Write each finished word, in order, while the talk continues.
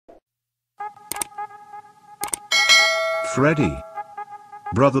Freddy,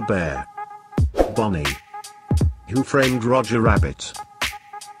 Brother Bear, Bonnie, Who Framed Roger Rabbit,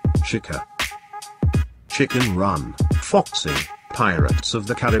 Chica, Chicken Run, Foxy, Pirates of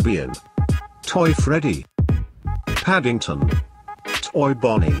the Caribbean, Toy Freddy, Paddington, Toy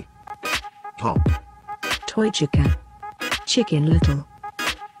Bonnie, Hop, Toy Chica, Chicken Little,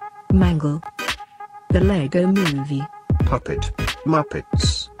 Mangle, The Lego Movie, Puppet,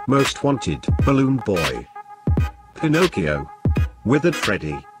 Muppets, Most Wanted, Balloon Boy, Pinocchio, Withered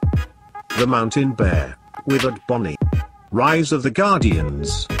Freddy, The Mountain Bear, Withered Bonnie, Rise of the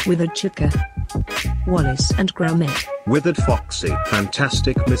Guardians, Withered Chica, Wallace and Gromit, Withered Foxy,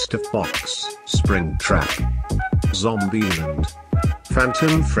 Fantastic Mr. Fox, Springtrap, Zombieland,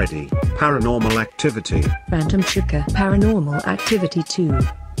 Phantom Freddy, Paranormal Activity, Phantom Chica, Paranormal Activity 2,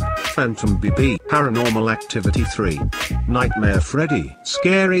 Phantom BB, Paranormal Activity 3, Nightmare Freddy,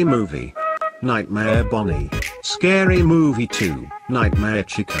 Scary Movie, Nightmare Bonnie, Scary Movie 2, Nightmare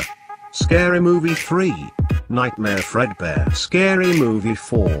Chica, Scary Movie 3, Nightmare Fredbear, Scary Movie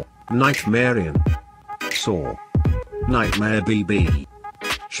 4, Nightmarian, Saw, Nightmare BB,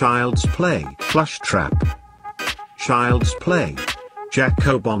 Child's Play, Plush Trap, Child's Play,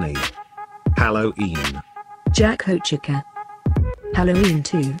 Jacko Bonnie, Halloween, Jacko Chica, Halloween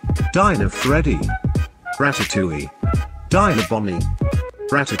 2, Dinah Freddy, Ratatouille, Dinah Bonnie,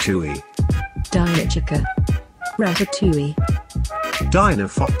 Ratatouille, Dinah Chica, Ratatouille, Dinah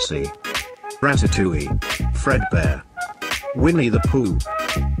Foxy, Ratatouille, Fredbear, Winnie the Pooh,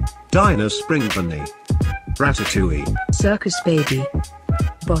 Dinah Spring Bunny, Ratatouille, Circus Baby,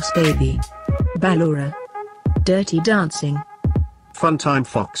 Boss Baby, Ballora, Dirty Dancing, Funtime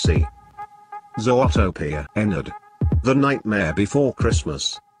Foxy, Zootopia Ennard, The Nightmare Before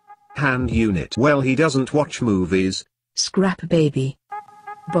Christmas, Hand Unit. Well, he doesn't watch movies. Scrap Baby,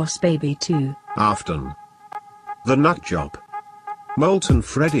 Boss Baby 2, Afton, The Nut Job, Molten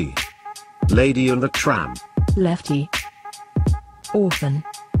Freddy, Lady and the Tramp, Lefty, Orphan,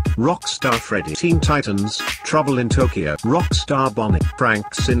 Rockstar Freddy, Teen Titans, Trouble in Tokyo, Rockstar Bonnie, Frank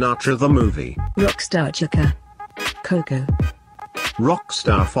Sinatra the Movie, Rockstar Chica, Coco,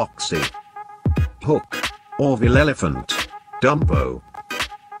 Rockstar Foxy, Hook, Orville Elephant, Dumbo,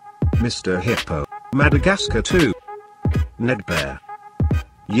 Mr. Hippo, Madagascar 2, Ned Bear,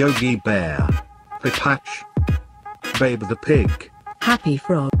 Yogi Bear, Pipatch, Babe the Pig, Happy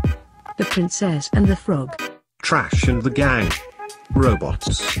Frog, The Princess and the Frog, Trash and the Gang,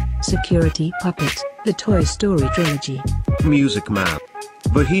 Robots, Security Puppet, The Toy Story Trilogy, Music Man,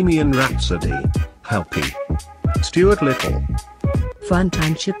 Bohemian Rhapsody, Helpy, Stuart Little,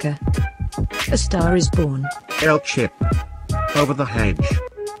 Funtime Chica, A Star is Born, El Chip, Over the Hedge,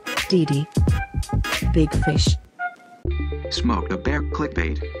 Dee Dee, Big Fish, Smoke the Bear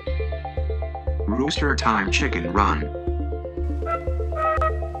clickbait. Rooster Time Chicken Run.